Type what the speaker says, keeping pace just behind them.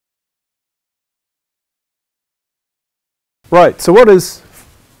Right, so what is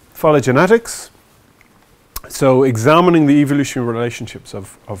phylogenetics? So examining the evolutionary relationships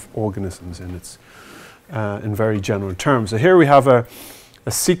of organisms in very general terms. So here we have a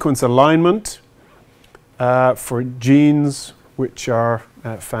sequence alignment for genes which are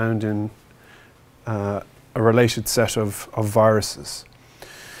found in a related set of viruses.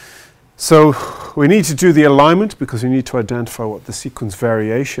 So we need to do the alignment because we need to identify what the sequence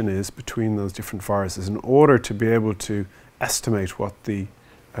variation is between those different viruses in order to be able to estimate what the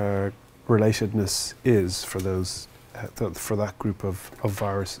relatedness is for those for that group of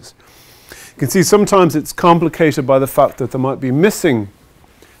viruses. You can see sometimes it's complicated by the fact that there might be missing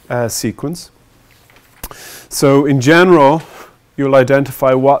sequence. So in general, you'll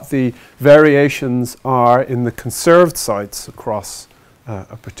identify what the variations are in the conserved sites across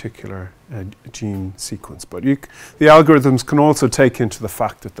a particular gene sequence. But the algorithms can also take into the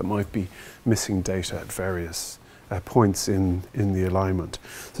fact that there might be missing data at various points in the alignment.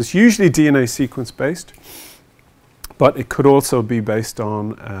 So it's usually DNA sequence based, but it could also be based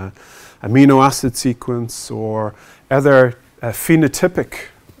on amino acid sequence or other phenotypic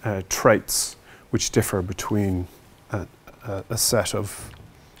traits which differ between a set of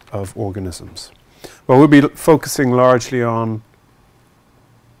organisms. Well, we'll be focusing largely on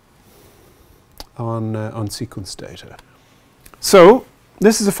sequence data. So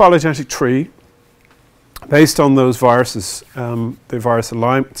this is a phylogenetic tree based on those viruses, the virus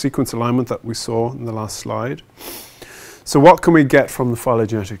sequence alignment that we saw in the last slide. So what can we get from the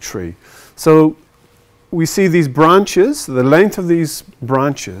phylogenetic tree? So we see these branches. The length of these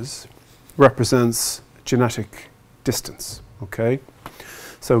branches represents genetic distance. Okay,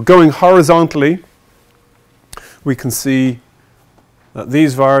 so going horizontally, we can see that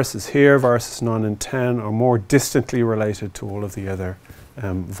these viruses here, viruses 9 and 10, are more distantly related to all of the other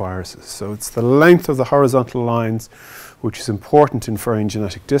viruses. So it's the length of the horizontal lines which is important in inferring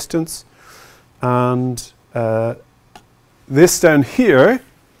genetic distance. And this down here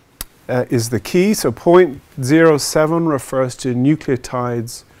is the key. So 0.07 refers to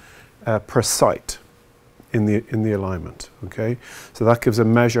nucleotides per site in the alignment. Okay, so that gives a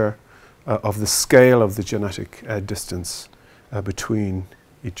measure of the scale of the genetic distance between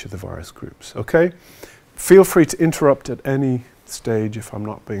each of the virus groups. Okay, feel free to interrupt at any stage if I'm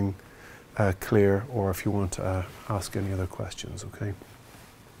not being clear, or if you want to ask any other questions. Okay,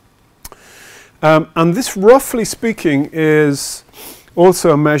 and this, roughly speaking, is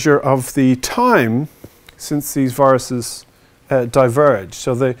also a measure of the time since these viruses diverge.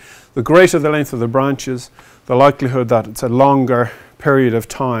 So the greater the length of the branches, the likelihood that it's a longer period of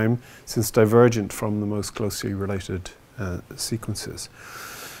time since divergent from the most closely related sequences.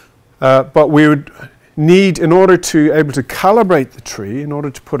 But we would need, in order to able to calibrate the tree, in order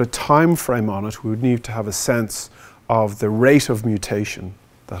to put a time frame on it, we would need to have a sense of the rate of mutation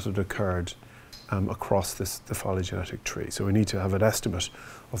that had occurred across the phylogenetic tree. So we need to have an estimate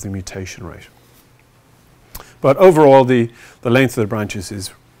of the mutation rate. But overall, the length of the branches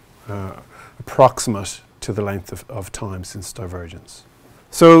is approximate to the length of time since divergence.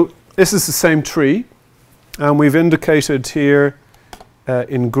 So this is the same tree, and we've indicated here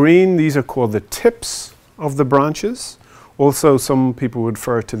in green, these are called the tips of the branches. Also, some people would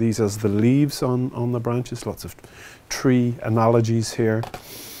refer to these as the leaves on the branches. Lots of tree analogies here.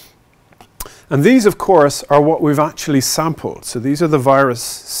 And these, of course, are what we've actually sampled. So these are the virus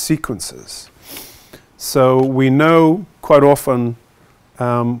sequences. So we know quite often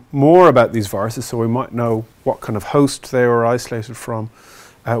more about these viruses, so we might know what kind of host they were isolated from,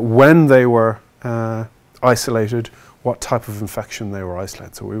 when they were isolated, what type of infection they were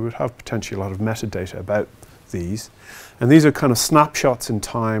isolated. So we would have potentially a lot of metadata about these. And these are kind of snapshots in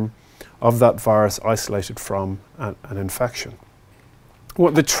time of that virus isolated from an infection.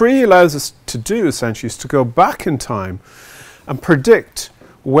 What the tree allows us to do, essentially, is to go back in time and predict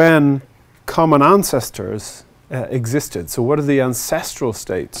when common ancestors existed. So what are the ancestral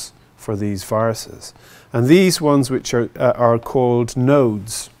states for these viruses? And these ones which are called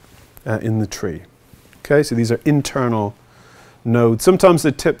nodes in the tree. Okay, so these are internal nodes. Sometimes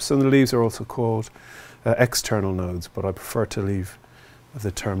the tips and the leaves are also called external nodes, but I prefer to leave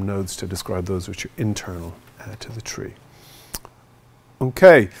the term nodes to describe those which are internal to the tree.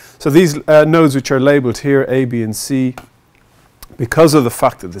 Okay, so these nodes which are labelled here, A, B, and C, because of the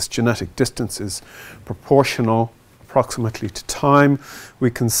fact that this genetic distance is proportional approximately to time, we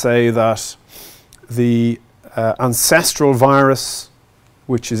can say that the ancestral virus,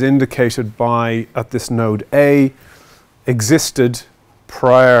 which is indicated by, at this node A, existed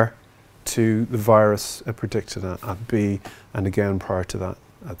prior to the virus predicted at B, and again prior to that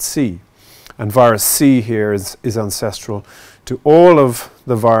at C. And virus C here is ancestral to all of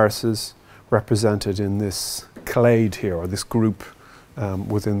the viruses represented in this clade here, or this group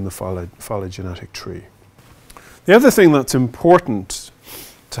within the phylogenetic tree. The other thing that's important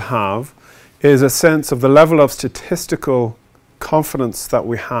to have is a sense of the level of statistical confidence that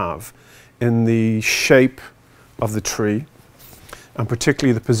we have in the shape of the tree, and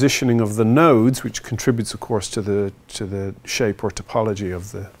particularly the positioning of the nodes, which contributes, of course, to the shape or topology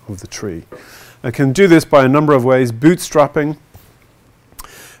of the tree. I can do this by a number of ways. Bootstrapping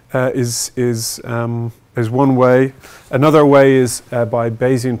is one way. Another way is by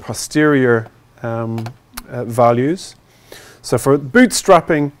Bayesian posterior values. So for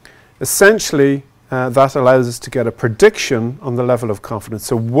bootstrapping, essentially, that allows us to get a prediction on the level of confidence.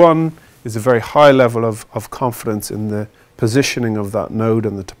 So 1 is a very high level of confidence in the positioning of that node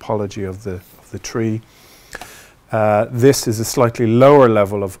and the topology of the tree. This is a slightly lower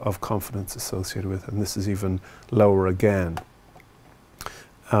level of confidence associated with it, and this is even lower again.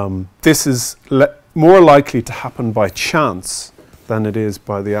 This is more likely to happen by chance than it is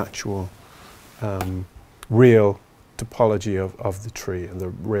by the actual real topology of the tree and the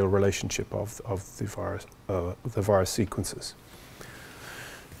real relationship of the virus sequences.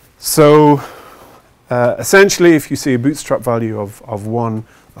 So essentially, if you see a bootstrap value of 1,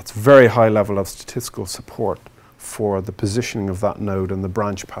 that's a very high level of statistical support for the positioning of that node and the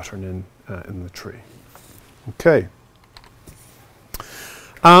branch pattern in the tree. Okay.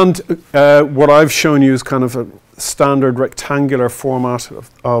 And what I've shown you is kind of a standard rectangular format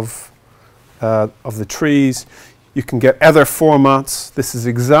of the trees. You can get other formats. This is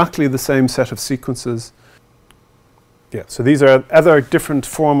exactly the same set of sequences. Yeah, so these are other different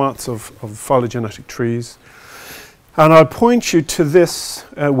formats of phylogenetic trees. And I'll point you to this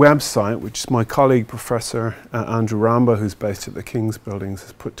website, which my colleague, Professor Andrew Ramba, who's based at the King's Buildings,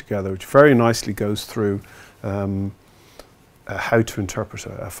 has put together, which very nicely goes through how to interpret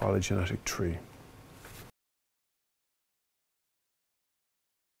a phylogenetic tree.